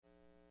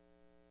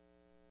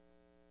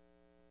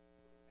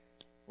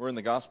We're in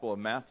the Gospel of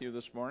Matthew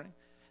this morning,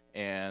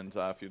 and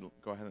if you'd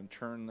go ahead and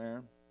turn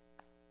there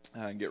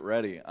and get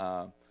ready.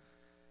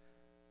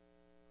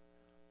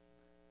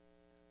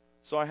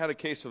 So I had a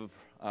case of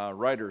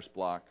writer's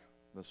block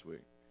this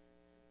week.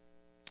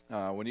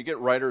 When you get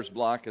writer's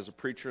block as a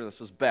preacher, this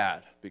is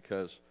bad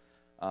because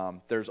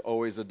there's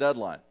always a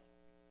deadline.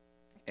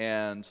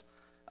 And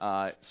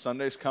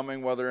Sunday's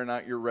coming whether or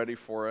not you're ready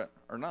for it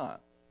or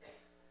not.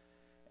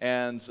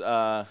 And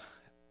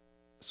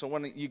so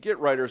when you get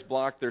writer's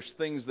block, there's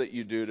things that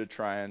you do to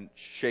try and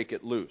shake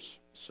it loose.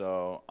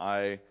 So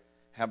I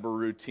have a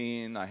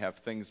routine. I have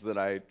things that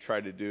I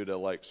try to do to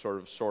like sort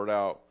of sort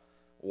out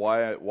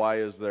why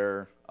is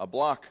there a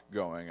block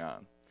going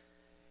on.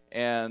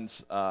 And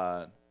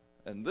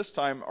this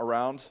time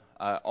around,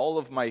 all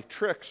of my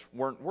tricks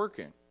weren't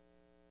working.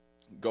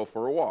 Go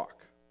for a walk.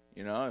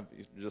 You know,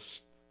 if you're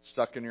just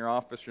stuck in your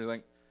office, you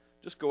think,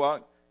 just go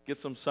out, get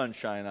some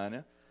sunshine on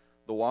you.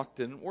 The walk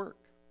didn't work.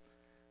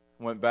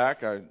 Went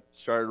back, I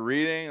started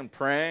reading and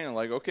praying, and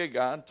like, okay,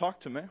 God,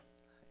 talk to me.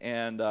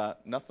 And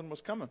nothing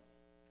was coming.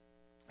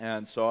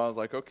 And so I was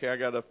like, okay, I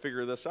got to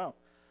figure this out.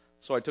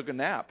 So I took a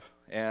nap,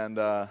 and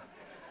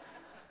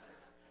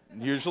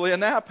usually a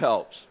nap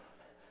helps.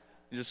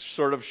 You just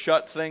sort of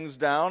shut things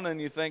down, and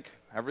you think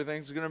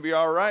everything's going to be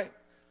all right.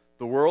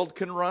 The world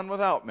can run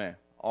without me.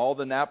 All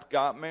the nap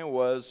got me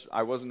was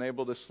I wasn't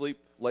able to sleep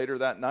later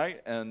that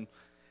night, and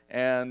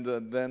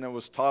then it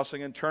was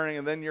tossing and turning,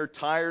 and then you're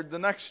tired the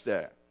next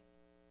day.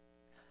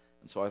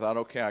 And so I thought,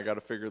 okay, I got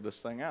to figure this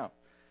thing out.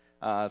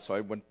 So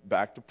I went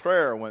back to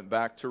prayer, went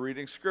back to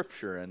reading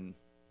Scripture, and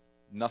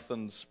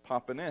nothing's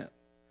popping in.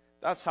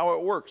 That's how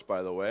it works,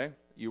 by the way.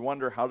 You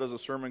wonder, how does a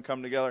sermon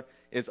come together?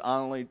 It's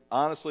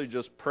honestly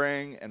just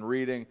praying and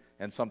reading,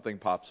 and something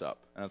pops up.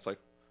 And it's like,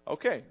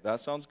 okay,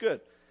 that sounds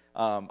good.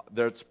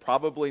 That's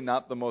probably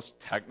not the most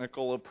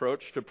technical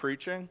approach to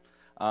preaching,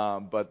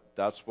 but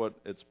that's what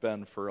it's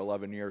been for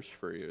 11 years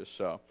for you.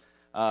 So,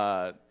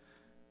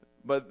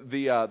 but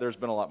there's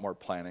been a lot more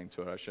planning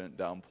to it. I shouldn't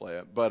downplay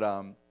it.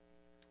 But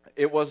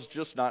it was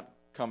just not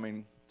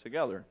coming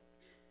together.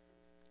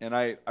 And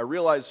I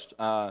realized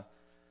the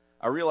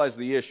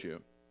issue.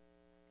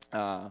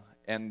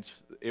 And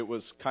it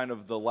was kind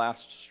of the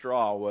last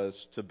straw was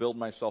to build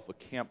myself a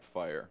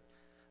campfire.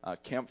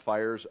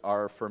 Campfires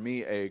are, for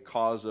me, a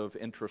cause of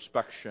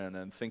introspection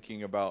and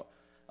thinking about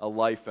a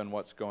life and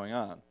what's going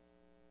on.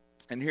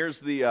 And here's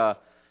the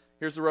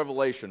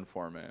revelation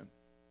for me.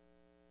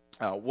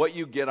 What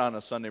you get on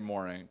a Sunday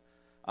morning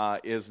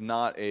is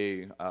not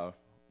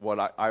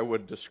what I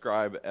would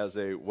describe as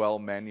a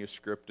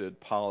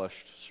well-manuscripted,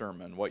 polished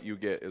sermon. What you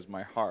get is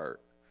my heart.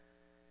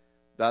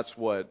 That's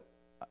what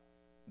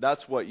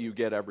you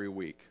get every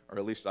week, or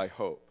at least I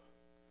hope.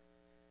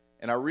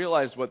 And I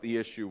realized what the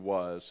issue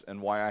was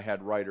and why I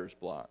had writer's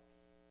block.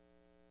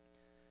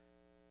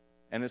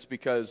 And it's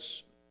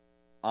because,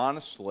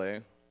 honestly,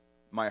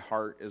 my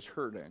heart is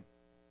hurting.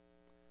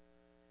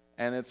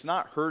 And it's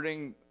not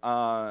hurting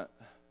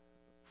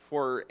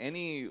for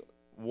any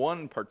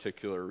one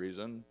particular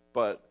reason,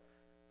 but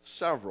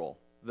several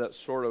that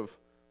sort of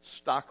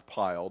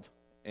stockpiled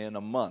in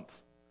a month.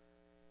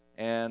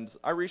 And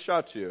I reached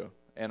out to you,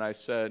 and I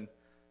said,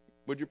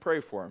 would you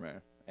pray for me?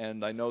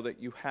 And I know that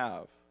you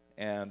have.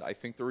 And I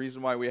think the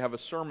reason why we have a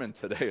sermon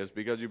today is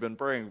because you've been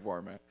praying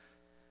for me.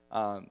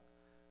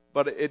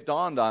 But it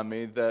dawned on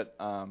me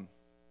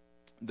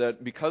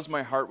that because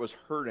my heart was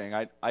hurting,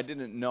 I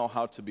didn't know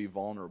how to be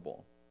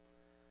vulnerable.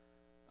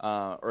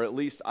 Or at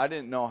least I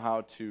didn't know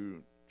how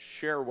to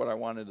share what I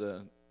wanted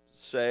to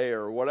say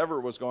or whatever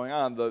was going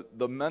on.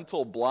 The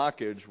mental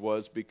blockage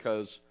was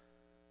because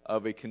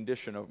of a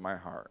condition of my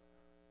heart.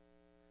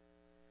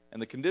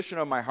 And the condition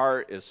of my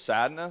heart is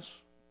sadness.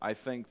 I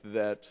think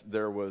that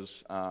there was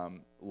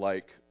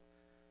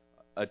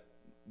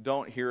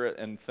don't hear it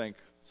and think,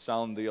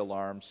 sound the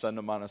alarm, send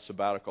them on a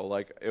sabbatical.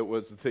 Like it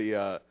was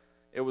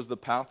the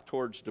path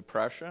towards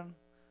depression,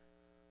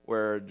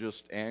 where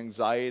just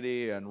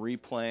anxiety and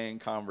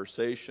replaying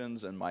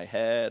conversations in my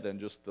head and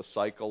just the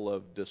cycle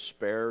of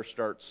despair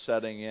starts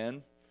setting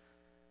in.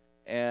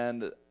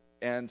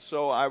 And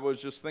so I was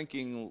just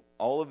thinking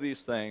all of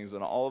these things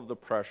and all of the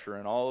pressure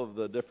and all of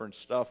the different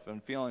stuff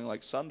and feeling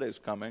like Sunday's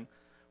coming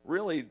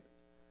really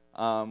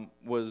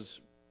was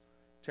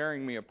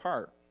tearing me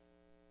apart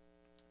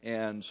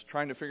and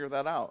trying to figure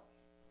that out.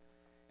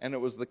 And it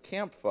was the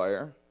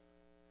campfire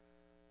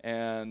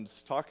and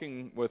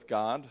talking with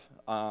God,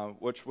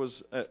 which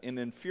was an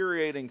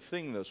infuriating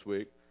thing this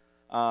week.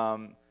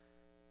 I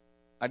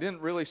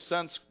didn't really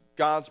sense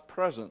God's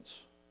presence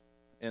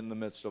in the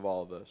midst of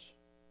all of this.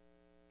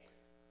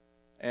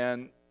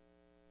 And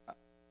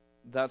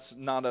that's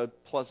not a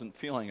pleasant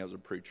feeling as a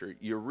preacher.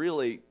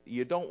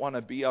 You don't want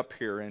to be up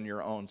here in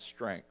your own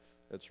strength.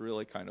 It's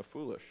really kind of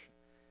foolish.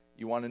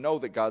 You want to know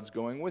that God's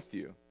going with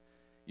you.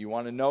 You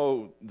want to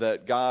know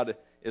that God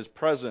is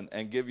present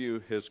and give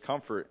you His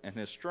comfort and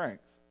His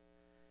strength.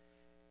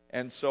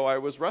 And so I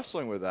was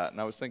wrestling with that,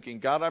 and I was thinking,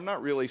 God, I'm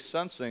not really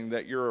sensing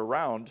that you're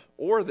around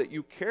or that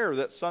you care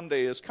that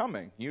Sunday is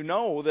coming. You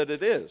know that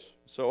it is,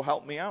 so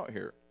help me out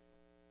here.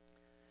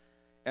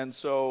 And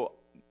so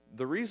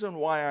the reason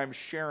why I'm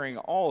sharing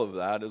all of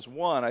that is,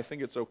 one, I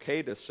think it's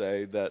okay to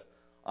say that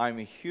I'm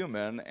a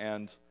human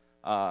and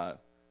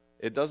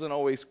it doesn't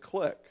always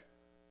click.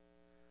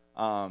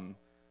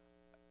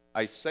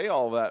 I say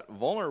all that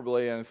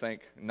vulnerably and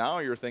think, now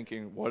you're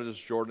thinking, what has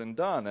Jordan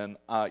done? And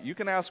you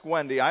can ask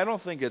Wendy. I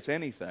don't think it's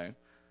anything.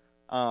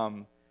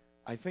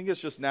 I think it's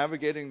just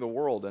navigating the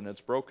world and its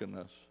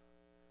brokenness.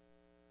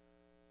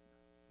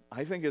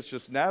 I think it's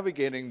just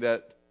navigating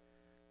that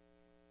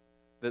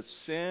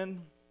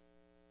sin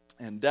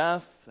and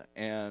death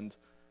and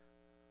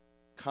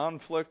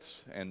conflict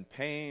and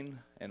pain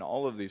and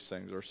all of these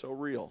things are so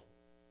real.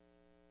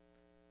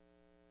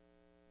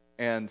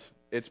 And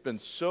it's been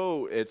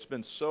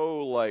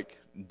so like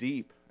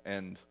deep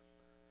and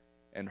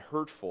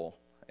hurtful,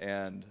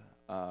 and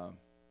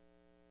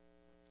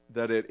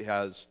that it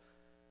has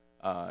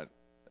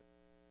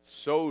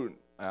so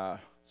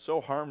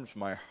harmed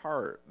my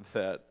heart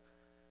that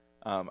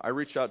I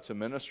reached out to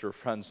minister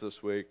friends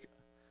this week.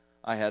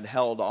 I had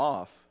held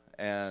off,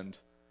 and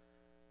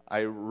I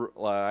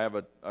have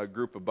a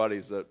group of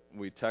buddies that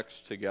we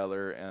text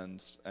together,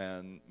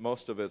 and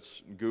most of it's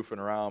goofing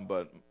around,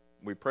 but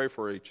we pray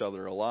for each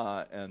other a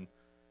lot, and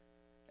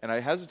I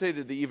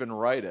hesitated to even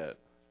write it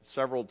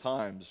several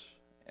times,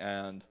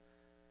 and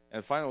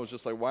finally was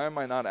just like, why am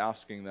I not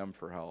asking them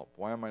for help?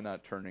 Why am I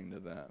not turning to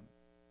them?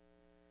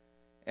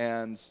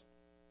 And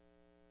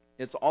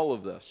it's all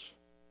of this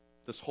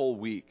whole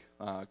week,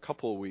 a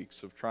couple of weeks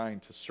of trying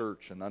to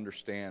search and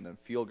understand and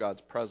feel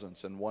God's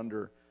presence and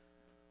wonder,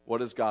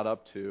 what is God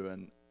up to?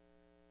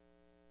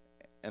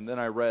 And then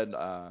I read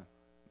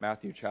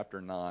Matthew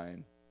chapter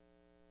 9,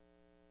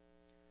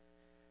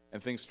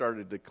 and things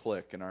started to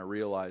click, and I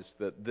realized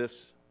that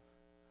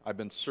I've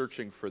been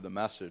searching for the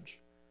message,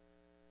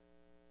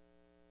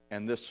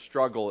 and this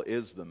struggle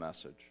is the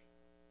message.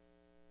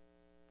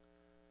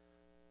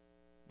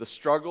 The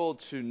struggle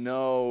to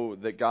know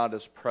that God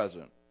is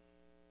present.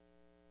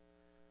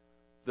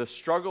 The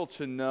struggle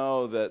to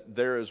know that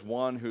there is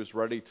one who's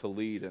ready to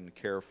lead and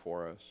care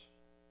for us.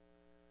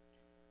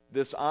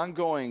 This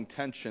ongoing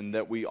tension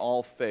that we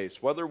all face,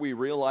 whether we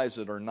realize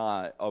it or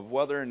not, of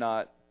whether or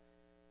not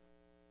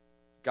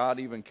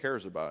God even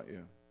cares about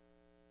you.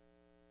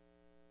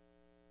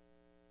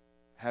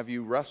 Have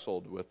you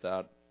wrestled with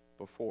that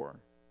before?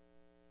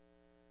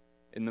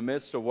 In the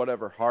midst of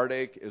whatever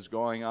heartache is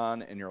going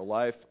on in your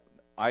life,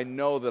 I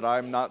know that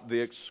I'm not the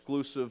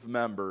exclusive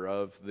member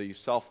of the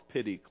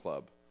self-pity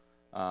club,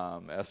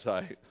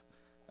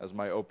 as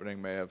my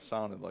opening may have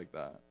sounded like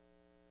that.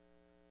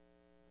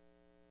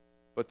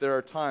 But there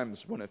are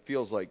times when it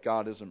feels like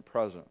God isn't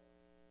present,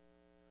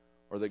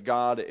 or that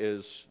God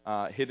is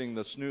hitting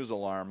the snooze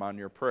alarm on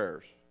your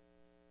prayers.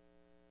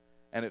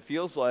 And it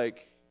feels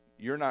like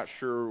you're not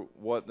sure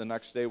what the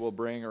next day will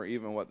bring, or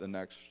even what the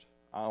next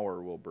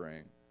hour will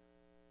bring.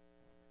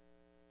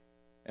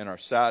 In our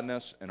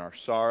sadness, in our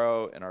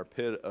sorrow, in our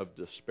pit of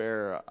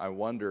despair, I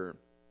wonder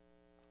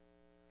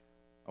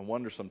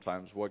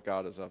sometimes what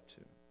God is up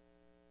to.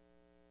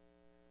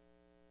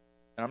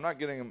 And I'm not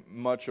getting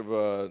much of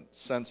a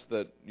sense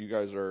that you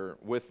guys are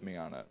with me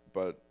on it,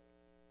 but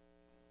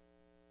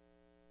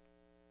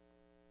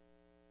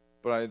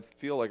I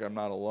feel like I'm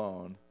not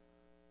alone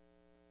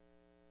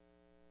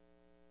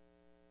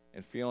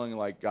in feeling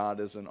like God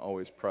isn't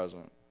always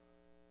present.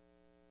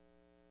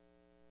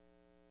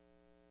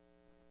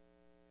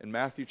 In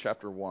Matthew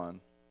chapter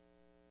 1,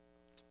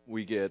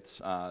 we get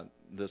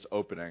this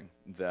opening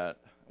that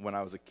when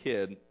I was a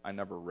kid, I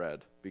never read,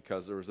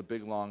 because there was a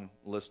big long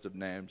list of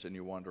names, and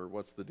you wonder,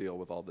 what's the deal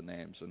with all the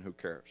names, and who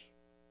cares?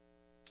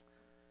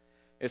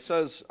 It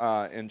says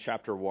in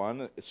chapter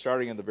 1,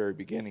 starting in the very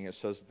beginning, it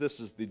says, "This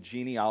is the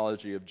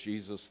genealogy of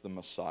Jesus the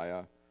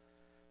Messiah,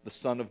 the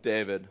son of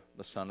David,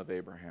 the son of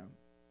Abraham."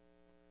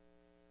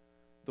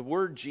 The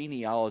word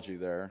genealogy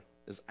there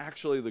is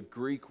actually the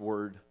Greek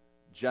word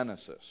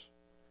Genesis.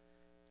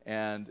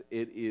 And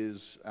it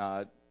is,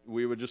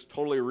 we would just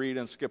totally read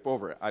and skip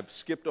over it. I've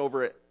skipped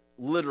over it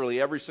literally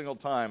every single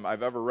time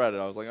I've ever read it.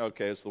 I was like,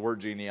 okay, it's the word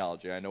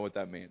genealogy. I know what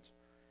that means.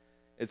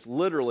 It's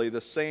literally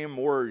the same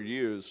word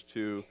used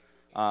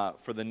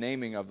for the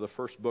naming of the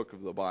first book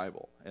of the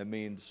Bible. It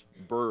means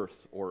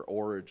birth or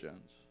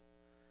origins.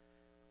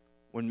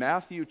 When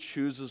Matthew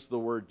chooses the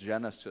word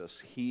Genesis,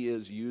 he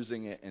is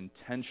using it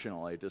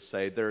intentionally to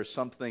say there is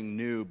something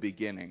new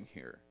beginning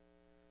here.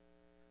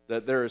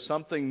 That there is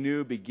something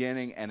new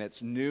beginning, and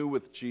it's new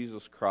with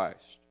Jesus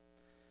Christ.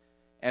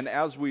 And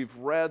as we've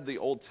read the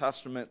Old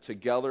Testament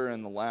together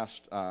in the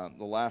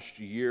last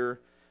year,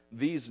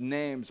 these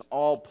names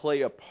all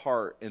play a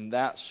part in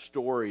that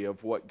story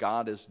of what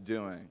God is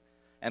doing.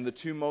 And the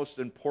two most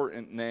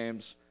important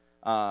names,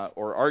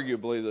 or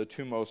arguably the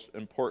two most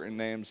important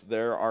names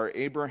there, are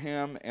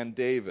Abraham and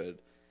David.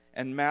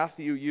 And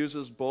Matthew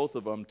uses both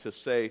of them to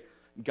say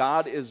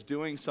God is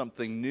doing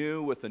something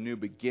new with a new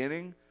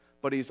beginning,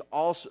 but he's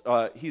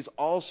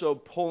also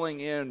pulling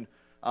in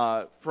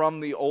from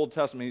the Old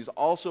Testament. He's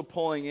also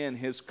pulling in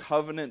his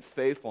covenant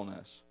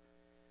faithfulness.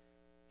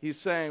 He's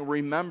saying,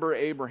 remember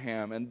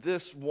Abraham. And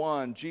this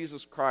one,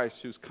 Jesus Christ,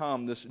 who's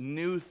come, this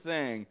new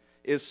thing,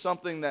 is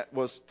something that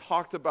was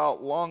talked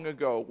about long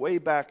ago, way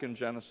back in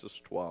Genesis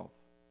 12.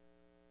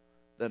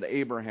 That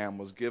Abraham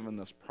was given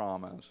this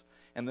promise.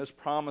 And this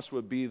promise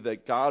would be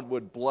that God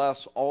would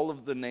bless all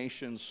of the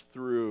nations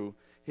through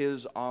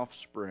his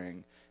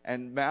offspring.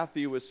 And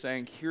Matthew is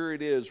saying, here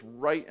it is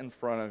right in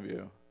front of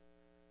you.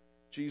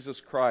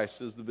 Jesus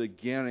Christ is the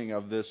beginning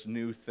of this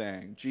new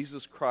thing.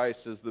 Jesus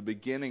Christ is the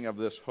beginning of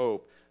this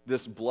hope,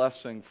 this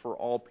blessing for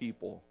all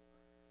people.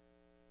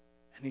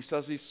 And he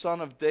says he's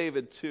son of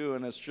David too,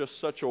 and it's just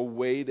such a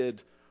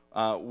weighted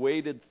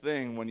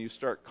thing when you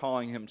start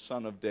calling him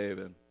son of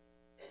David.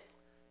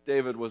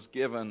 David was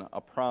given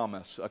a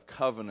promise, a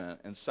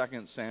covenant in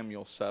 2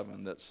 Samuel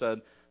 7 that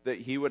said that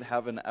he would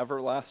have an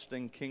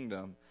everlasting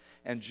kingdom.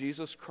 And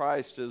Jesus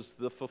Christ is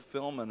the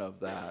fulfillment of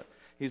that.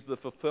 He's the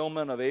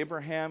fulfillment of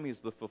Abraham. He's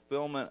the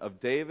fulfillment of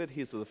David.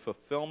 He's the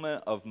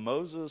fulfillment of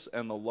Moses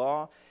and the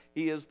law.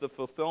 He is the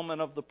fulfillment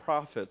of the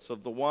prophets,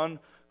 of the one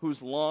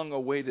who's long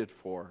awaited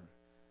for.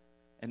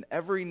 And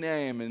every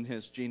name in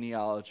his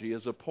genealogy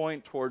is a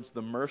point towards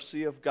the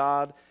mercy of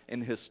God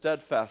and his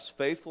steadfast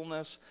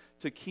faithfulness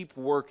to keep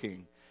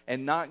working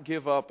and not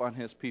give up on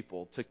his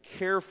people, to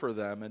care for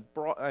them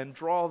and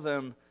draw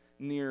them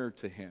near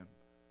to him.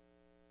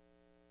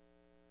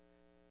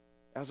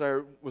 As I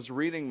was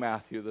reading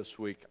Matthew this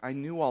week, I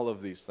knew all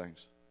of these things.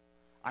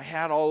 I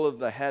had all of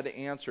the head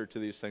answer to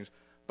these things,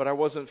 but I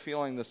wasn't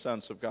feeling the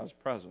sense of God's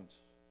presence.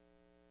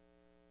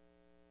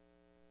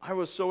 I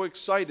was so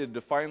excited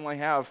to finally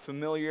have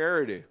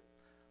familiarity.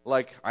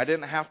 Like, I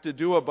didn't have to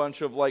do a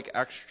bunch of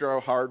extra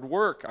hard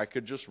work. I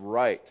could just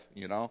write,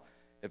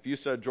 If you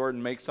said,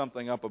 Jordan, make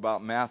something up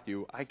about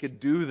Matthew, I could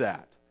do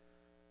that.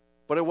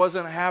 But it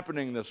wasn't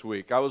happening this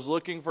week. I was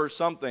looking for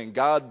something.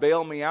 God,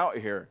 bail me out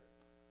here.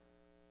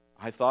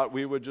 I thought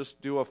we would just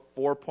do a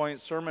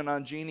 4-point sermon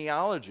on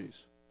genealogies.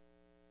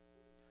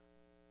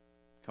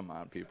 Come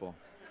on, people.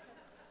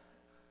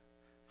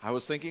 I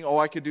was thinking,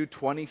 I could do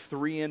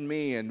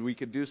 23andMe and we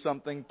could do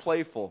something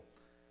playful.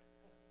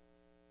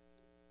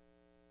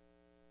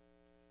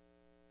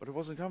 But it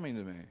wasn't coming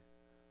to me.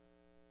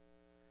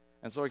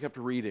 And so I kept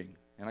reading,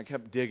 and I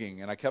kept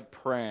digging, and I kept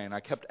praying, I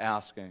kept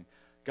asking,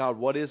 God,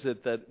 what is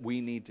it that we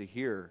need to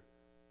hear?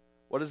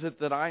 What is it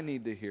that I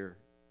need to hear?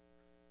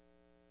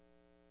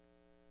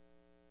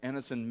 And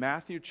it's in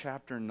Matthew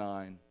chapter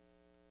 9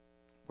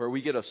 where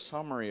we get a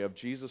summary of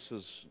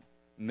Jesus'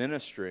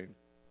 ministry,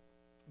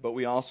 but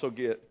we also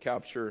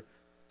capture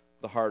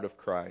the heart of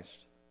Christ.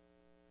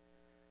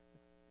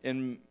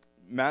 In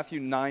Matthew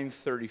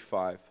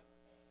 9:35,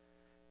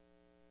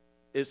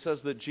 it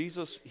says that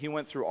Jesus, he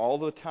went through all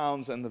the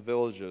towns and the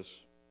villages,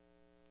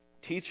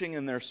 teaching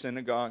in their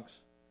synagogues.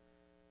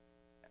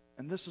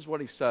 And this is what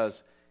he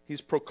says.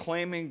 He's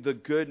proclaiming the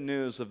good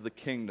news of the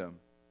kingdom.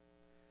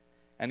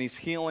 And he's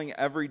healing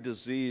every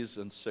disease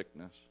and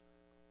sickness.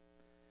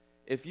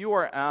 If you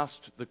are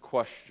asked the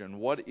question,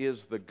 what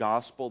is the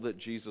gospel that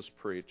Jesus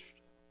preached?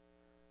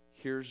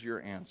 Here's your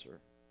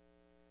answer.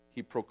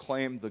 He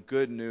proclaimed the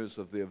good news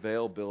of the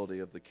availability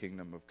of the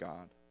kingdom of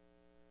God.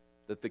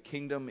 That the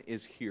kingdom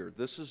is here.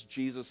 This is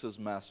Jesus'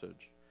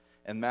 message.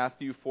 In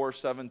Matthew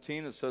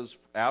 4:17, it says,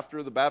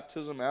 after the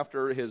baptism,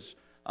 after his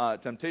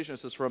temptation,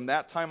 it says, from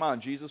that time on,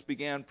 Jesus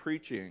began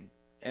preaching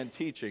and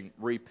teaching,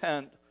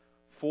 repent,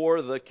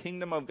 for the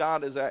kingdom of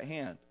God is at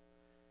hand.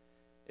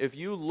 If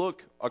you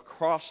look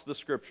across the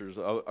scriptures,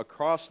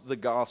 across the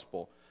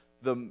gospel,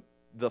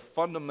 the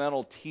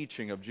fundamental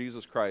teaching of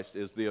Jesus Christ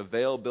is the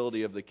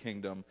availability of the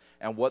kingdom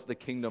and what the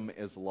kingdom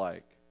is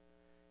like.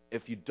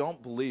 If you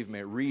don't believe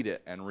me, read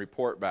it and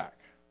report back.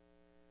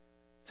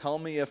 Tell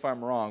me if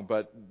I'm wrong,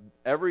 but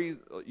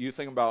you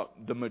think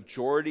about the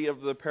majority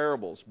of the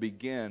parables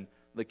begin,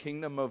 the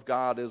kingdom of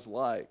God is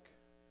like.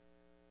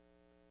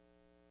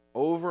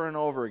 Over and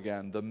over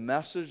again, the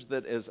message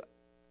that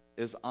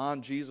is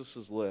on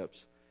Jesus' lips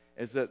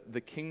is that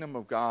the kingdom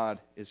of God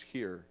is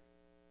here.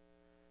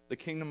 The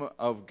kingdom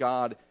of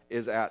God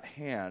is at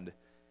hand.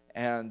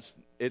 And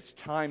it's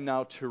time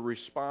now to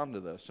respond to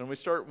this. And we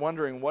start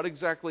wondering, what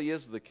exactly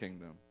is the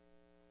kingdom?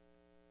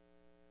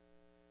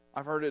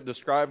 I've heard it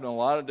described in a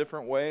lot of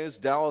different ways.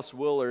 Dallas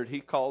Willard, he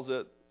calls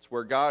it, it's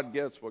where God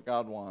gets what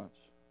God wants.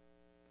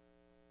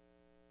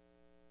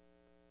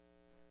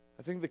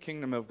 I think the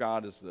kingdom of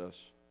God is this.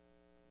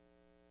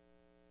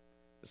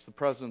 It's the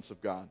presence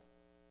of God.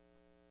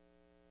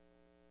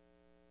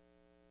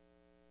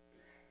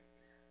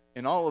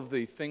 In all of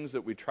the things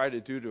that we try to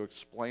do to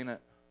explain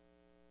it,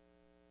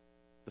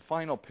 the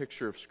final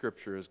picture of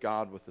Scripture is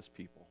God with His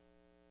people.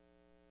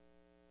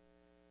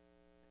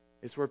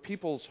 It's where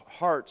people's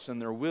hearts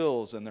and their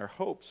wills and their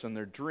hopes and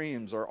their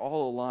dreams are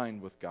all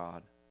aligned with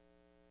God.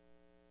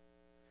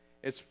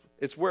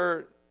 It's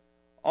where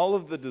all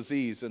of the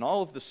disease and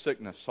all of the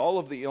sickness, all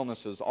of the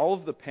illnesses, all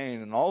of the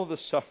pain and all of the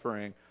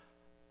suffering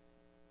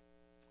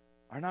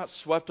are not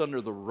swept under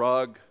the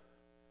rug.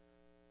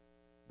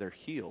 They're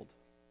healed.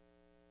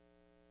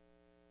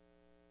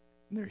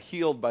 And they're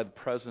healed by the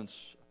presence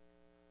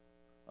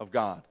of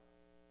God.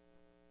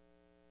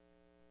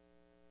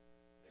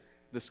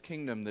 this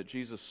kingdom that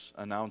Jesus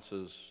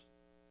announces,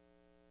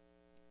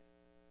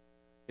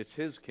 it's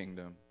His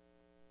kingdom.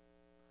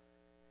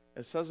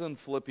 It says in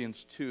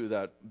Philippians 2,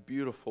 that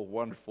beautiful,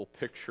 wonderful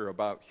picture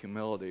about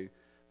humility,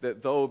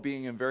 that though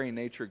being in very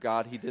nature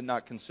God, He did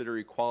not consider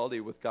equality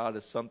with God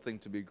as something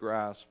to be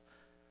grasped,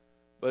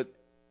 but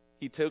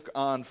He took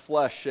on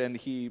flesh and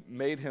He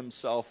made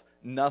Himself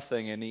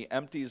nothing, and He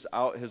empties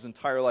out His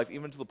entire life,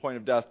 even to the point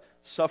of death,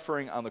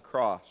 suffering on the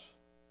cross.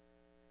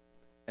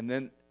 And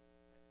then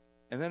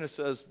it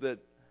says that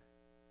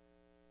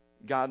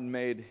God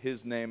made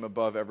His name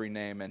above every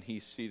name, and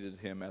He seated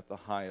Him at the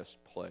highest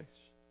place.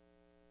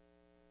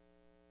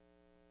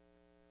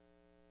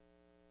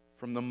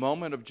 From the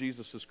moment of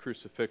Jesus'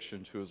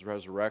 crucifixion to His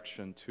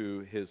resurrection to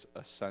His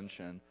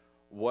ascension,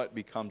 what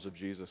becomes of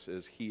Jesus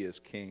is He is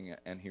king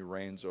and He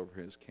reigns over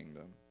His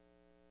kingdom.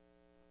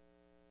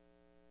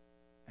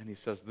 And He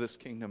says, this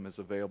kingdom is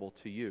available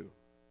to you,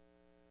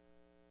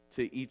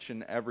 to each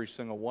and every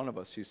single one of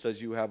us. He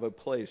says, you have a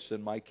place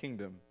in my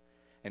kingdom,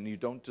 and you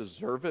don't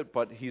deserve it,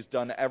 but He's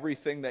done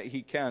everything that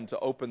He can to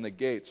open the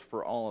gates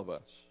for all of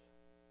us.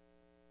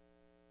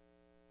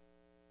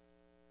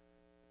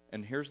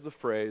 And here's the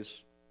phrase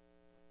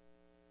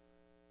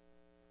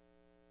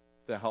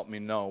that helped me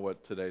know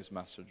what today's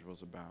message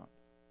was about.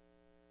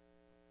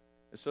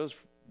 It says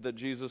that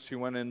Jesus, He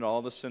went into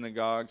all the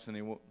synagogues, and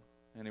He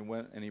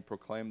went and He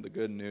proclaimed the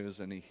good news,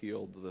 and He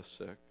healed the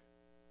sick.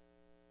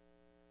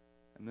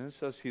 And then it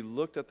says He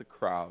looked at the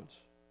crowds,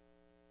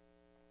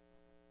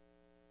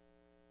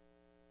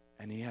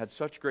 and He had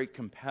such great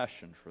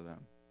compassion for them.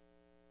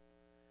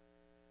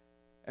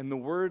 And the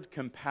word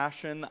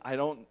compassion, I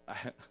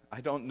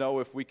don't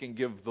know if we can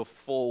give the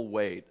full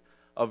weight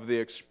of the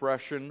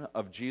expression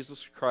of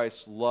Jesus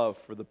Christ's love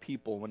for the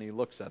people when He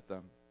looks at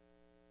them.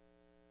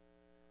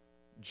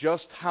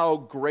 Just how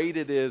great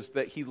it is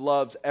that He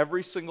loves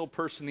every single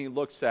person He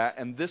looks at,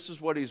 and this is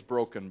what He's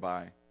broken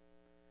by.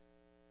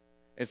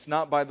 It's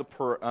not by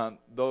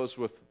those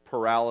with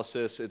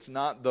paralysis. It's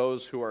not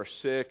those who are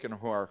sick and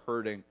who are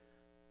hurting.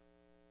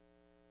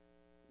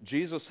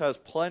 Jesus has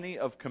plenty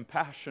of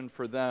compassion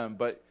for them,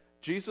 but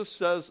Jesus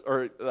says,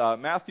 or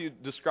Matthew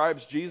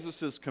describes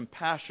Jesus'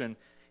 compassion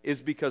is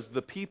because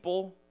the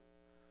people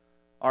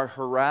are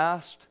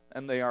harassed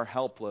and they are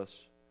helpless.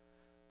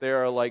 They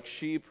are like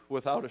sheep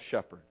without a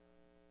shepherd.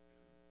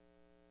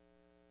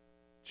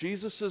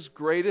 Jesus'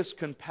 greatest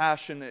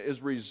compassion is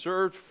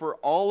reserved for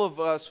all of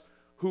us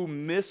who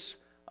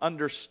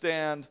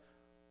misunderstand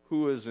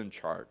who is in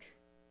charge.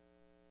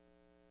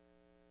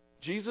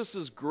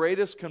 Jesus'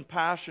 greatest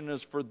compassion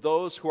is for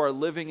those who are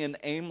living an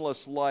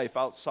aimless life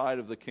outside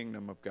of the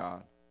kingdom of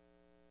God.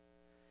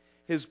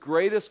 His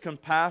greatest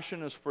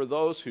compassion is for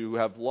those who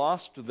have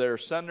lost their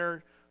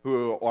center,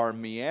 who are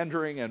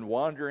meandering and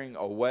wandering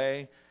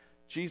away.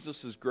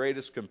 Jesus'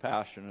 greatest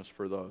compassion is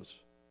for those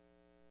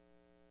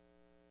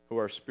who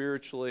are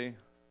spiritually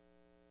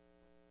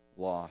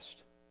lost,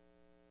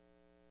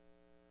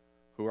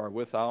 who are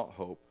without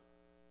hope,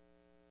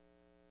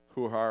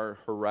 who are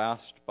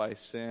harassed by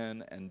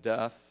sin and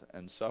death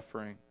and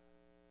suffering.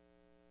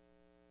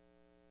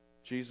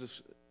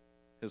 Jesus,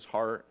 His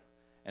heart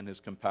and His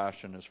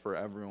compassion is for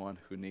everyone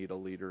who need a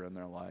leader in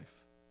their life.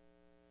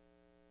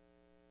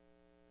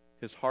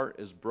 His heart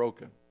is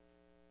broken.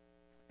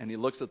 And He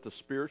looks at the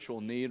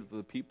spiritual need of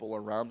the people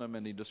around Him,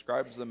 and He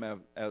describes them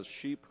as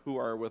sheep who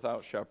are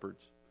without shepherds.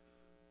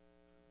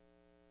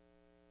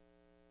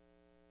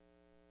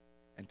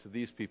 And to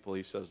these people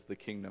He says, the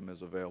kingdom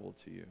is available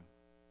to you.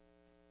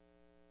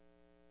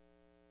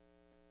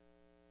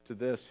 To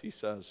this He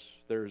says,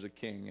 there is a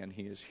king, and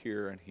He is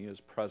here, and He is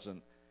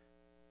present,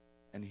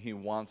 and He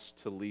wants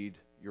to lead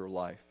your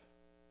life.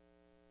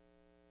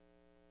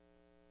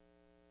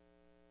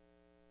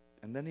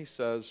 And then He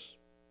says,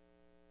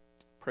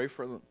 pray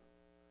for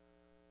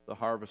the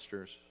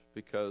harvesters,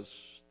 because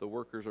the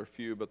workers are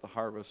few, but the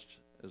harvest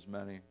is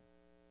many.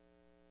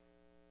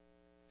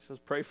 He says,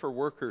 pray for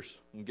workers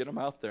and get them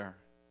out there.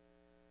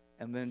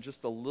 And then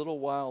just a little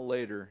while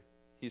later,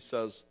 He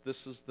says,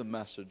 this is the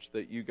message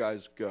that you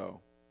guys go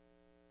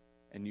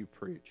and you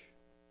preach.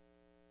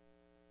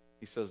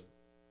 He says,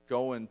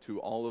 go into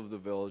all of the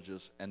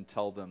villages and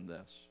tell them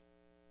this.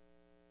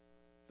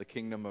 The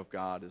kingdom of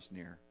God is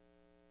near.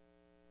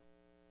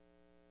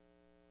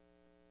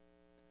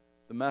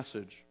 The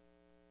message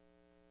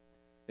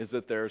is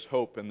that there's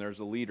hope and there's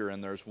a leader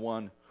and there's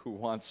one who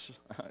wants,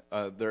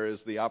 there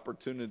is the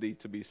opportunity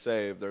to be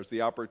saved. There's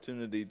the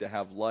opportunity to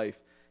have life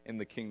in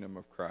the kingdom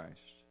of Christ.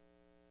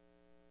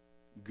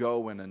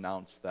 Go and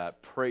announce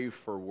that. Pray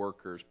for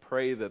workers.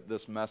 Pray that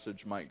this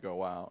message might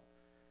go out.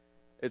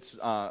 It's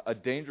a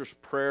dangerous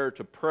prayer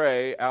to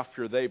pray.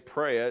 After they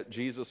pray it,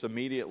 Jesus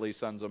immediately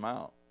sends them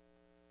out.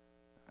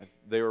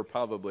 They were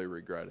probably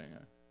regretting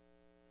it.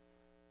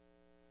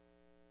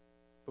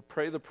 But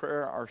pray the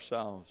prayer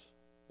ourselves,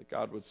 that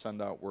God would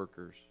send out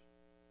workers.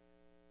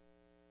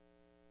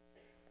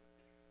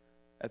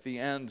 At the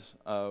end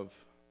of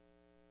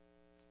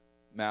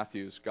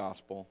Matthew's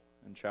Gospel,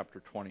 in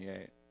chapter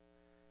 28,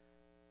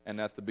 and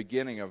at the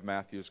beginning of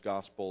Matthew's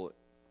Gospel,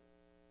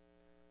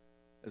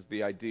 is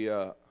the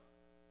idea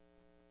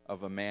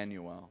of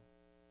Emmanuel.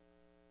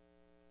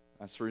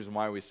 That's the reason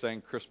why we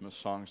sang Christmas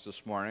songs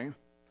this morning.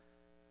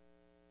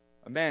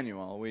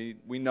 Emmanuel, we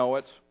know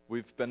it.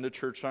 We've been to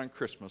church on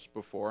Christmas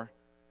before.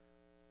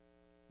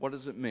 What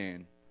does it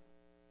mean?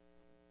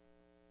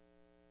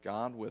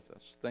 God with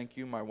us. Thank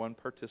you, my one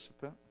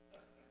participant.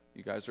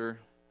 You guys are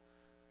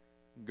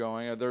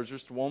going. There's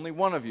just only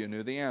one of you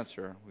knew the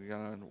answer. We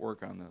got to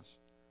work on this.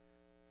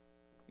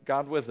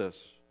 God with us.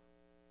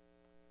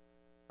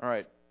 All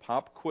right,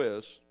 pop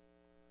quiz.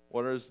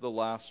 What is the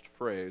last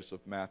phrase of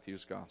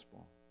Matthew's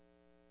gospel?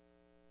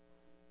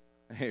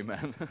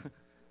 Amen.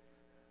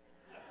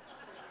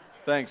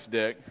 Thanks,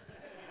 Dick.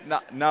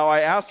 Now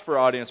I asked for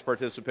audience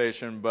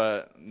participation,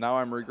 but now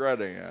I'm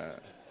regretting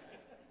it.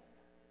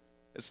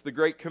 It's the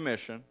Great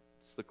Commission.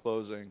 It's the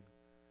closing.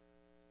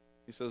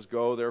 He says,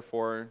 "Go,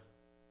 therefore,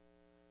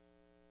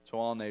 to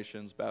all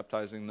nations,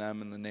 baptizing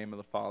them in the name of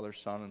the Father,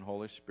 Son, and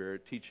Holy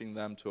Spirit, teaching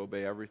them to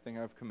obey everything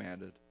I've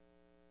commanded.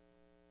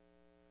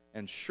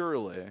 And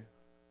surely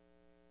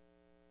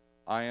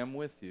I am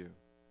with you."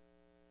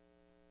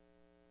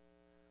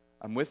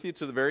 I'm with you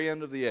to the very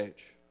end of the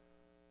age.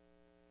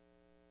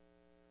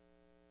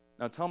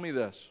 Now tell me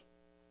this.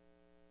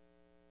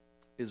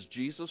 Is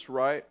Jesus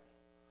right,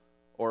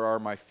 or are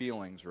my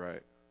feelings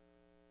right?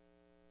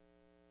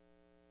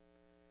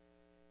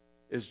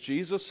 Is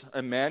Jesus,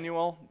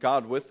 Emmanuel,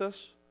 God with us?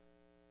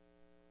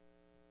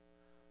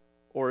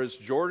 Or is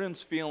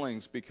Jordan's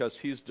feelings because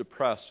he's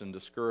depressed and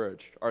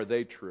discouraged, are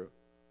they true?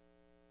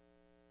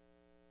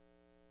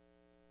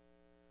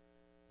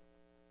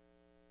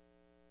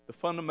 The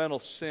fundamental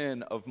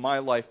sin of my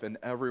life and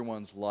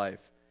everyone's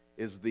life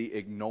is the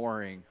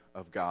ignoring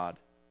of God.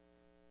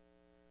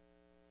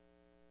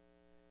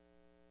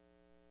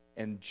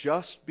 And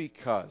just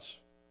because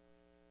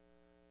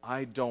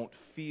I don't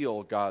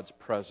feel God's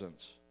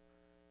presence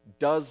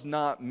does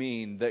not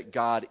mean that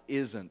God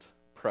isn't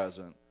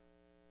present.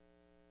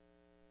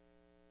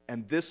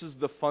 And this is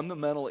the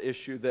fundamental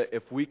issue that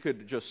if we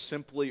could just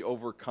simply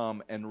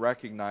overcome and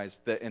recognize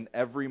that in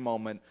every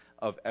moment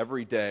of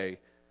every day,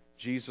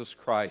 Jesus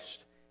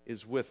Christ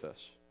is with us.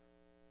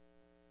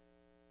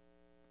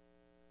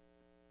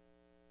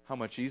 How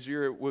much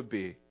easier it would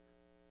be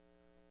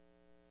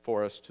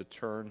for us to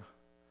turn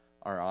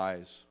our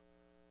eyes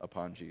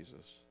upon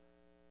Jesus.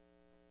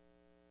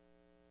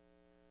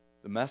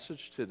 The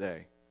message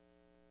today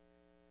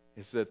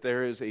is that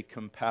there is a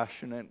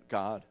compassionate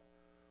God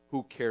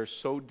who cares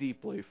so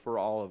deeply for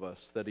all of us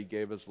that He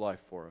gave His life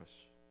for us.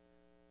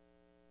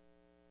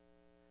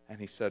 And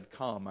He said,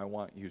 "Come, I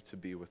want you to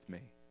be with me."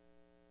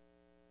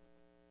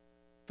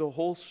 The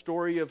whole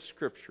story of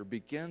Scripture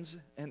begins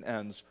and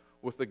ends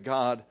with a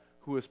God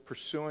who is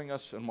pursuing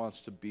us and wants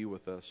to be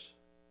with us.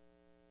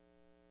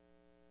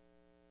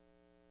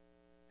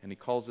 And He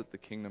calls it the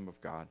kingdom of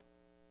God,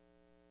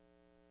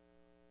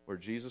 where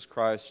Jesus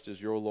Christ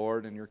is your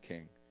Lord and your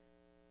King,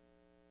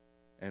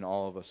 and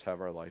all of us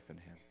have our life in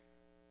Him.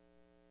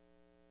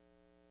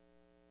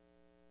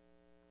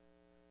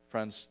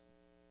 Friends,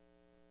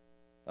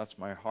 that's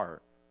my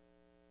heart.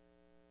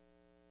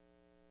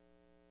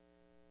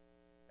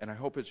 And I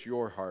hope it's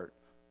your heart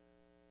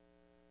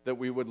that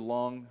we would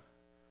long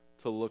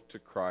to look to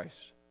Christ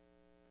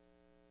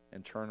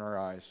and turn our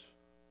eyes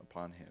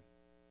upon Him.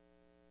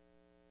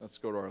 Let's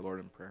go to our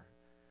Lord in prayer.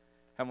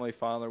 Heavenly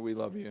Father, we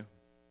love you,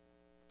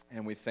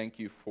 and we thank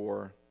you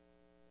for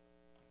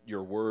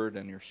your word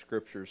and your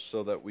scriptures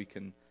so that we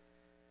can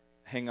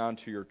hang on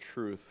to your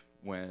truth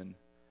when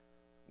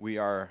we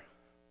are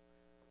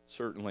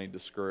certainly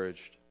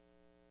discouraged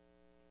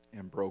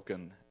and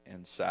broken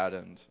and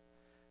saddened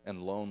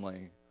and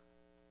lonely.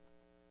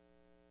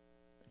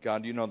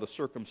 God, you know the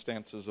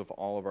circumstances of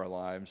all of our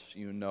lives.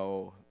 You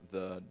know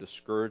the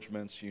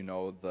discouragements. You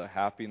know the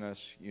happiness.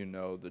 You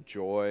know the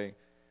joy.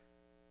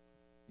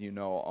 You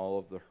know all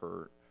of the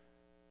hurt.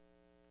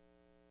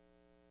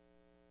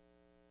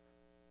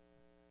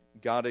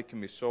 God, it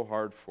can be so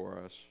hard for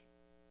us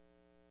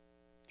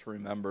to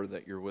remember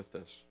that you're with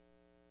us.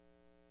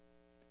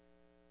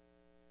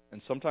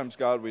 And sometimes,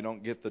 God, we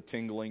don't get the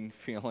tingling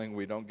feeling.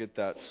 We don't get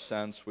that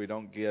sense. We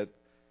don't get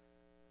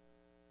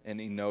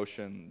any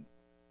notion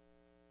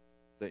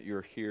that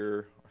you're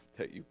here,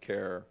 that you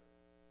care.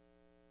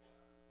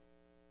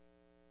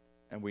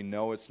 And we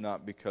know it's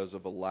not because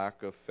of a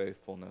lack of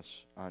faithfulness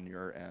on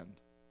your end.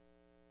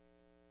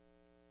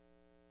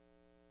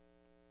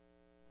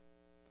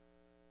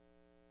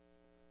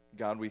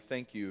 God, we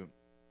thank you.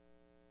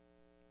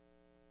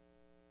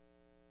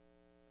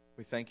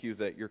 We thank you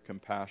that your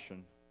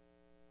compassion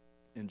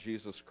in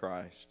Jesus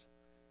Christ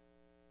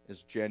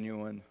is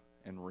genuine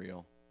and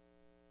real.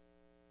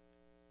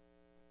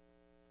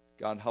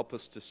 God, help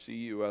us to see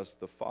you as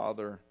the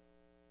Father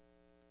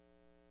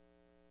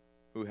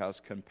who has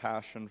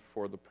compassion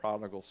for the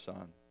prodigal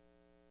son.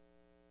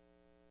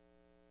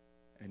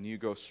 And you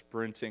go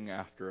sprinting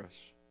after us.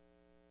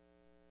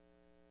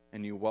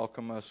 And you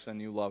welcome us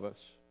and you love us.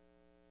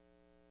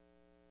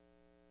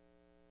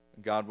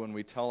 God, when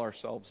we tell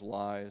ourselves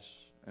lies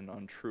and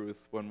untruth,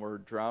 when we're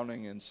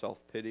drowning in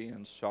self-pity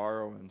and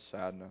sorrow and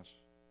sadness.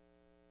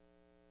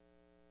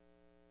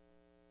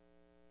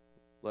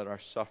 Let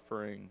our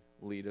suffering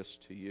lead us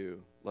to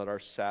you. Let our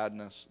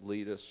sadness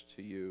lead us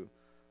to you.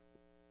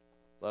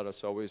 Let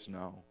us always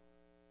know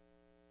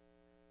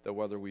that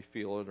whether we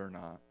feel it or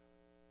not,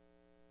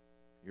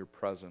 you're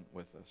present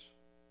with us.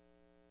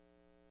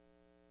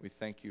 We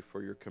thank you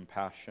for your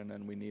compassion,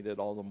 and we need it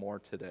all the more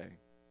today.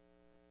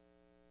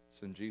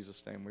 It's in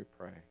Jesus' name we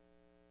pray.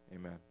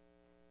 Amen.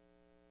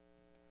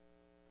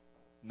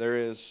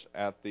 There is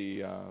at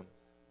the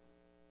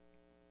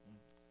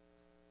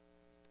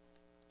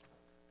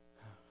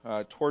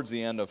towards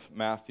the end of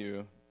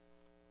Matthew,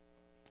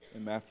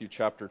 in Matthew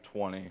chapter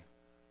 20,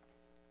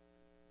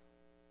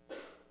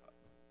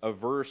 a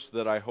verse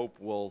that I hope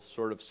will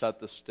sort of set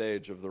the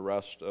stage of the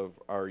rest of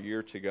our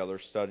year together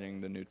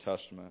studying the New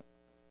Testament.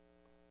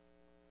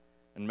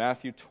 In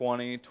Matthew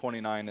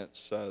 20:29 it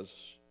says,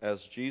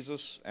 "As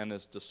Jesus and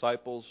his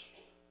disciples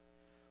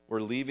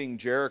were leaving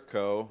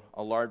Jericho,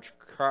 a large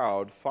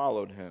crowd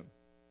followed him.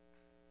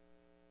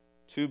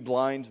 2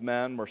 blind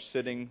men were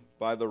sitting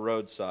by the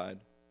roadside.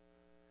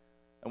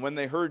 And when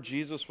they heard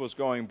Jesus was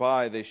going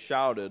by, they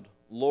shouted,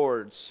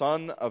 'Lord,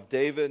 Son of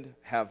David,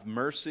 have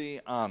mercy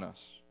on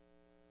us.'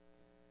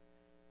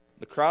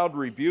 The crowd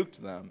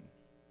rebuked them.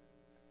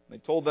 They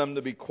told them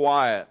to be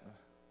quiet,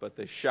 but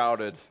they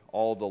shouted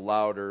all the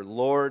louder,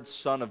 'Lord,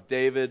 Son of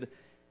David,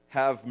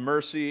 have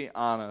mercy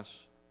on us.'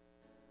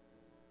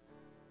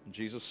 And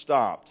Jesus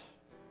stopped,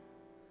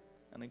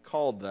 and he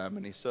called them,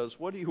 and he says,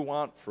 'What do you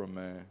want from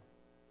me?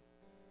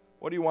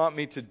 What do you want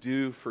me to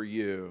do for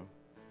you?'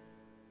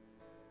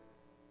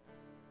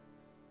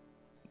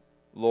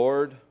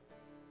 'Lord,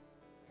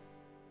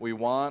 we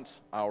want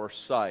our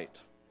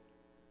sight.'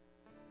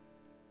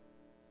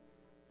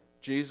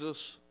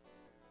 Jesus,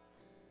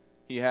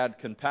 he had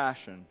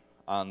compassion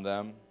on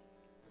them,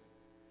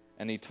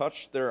 and he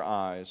touched their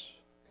eyes,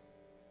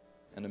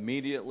 and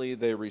immediately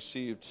they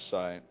received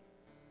sight,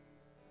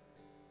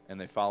 and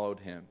they followed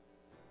him."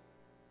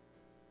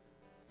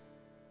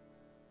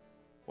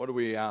 What do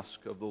we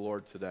ask of the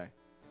Lord today?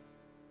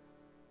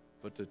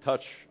 But to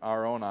touch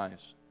our own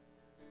eyes,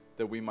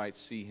 that we might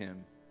see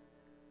him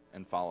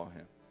and follow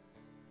him.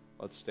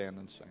 Let's stand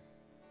and sing.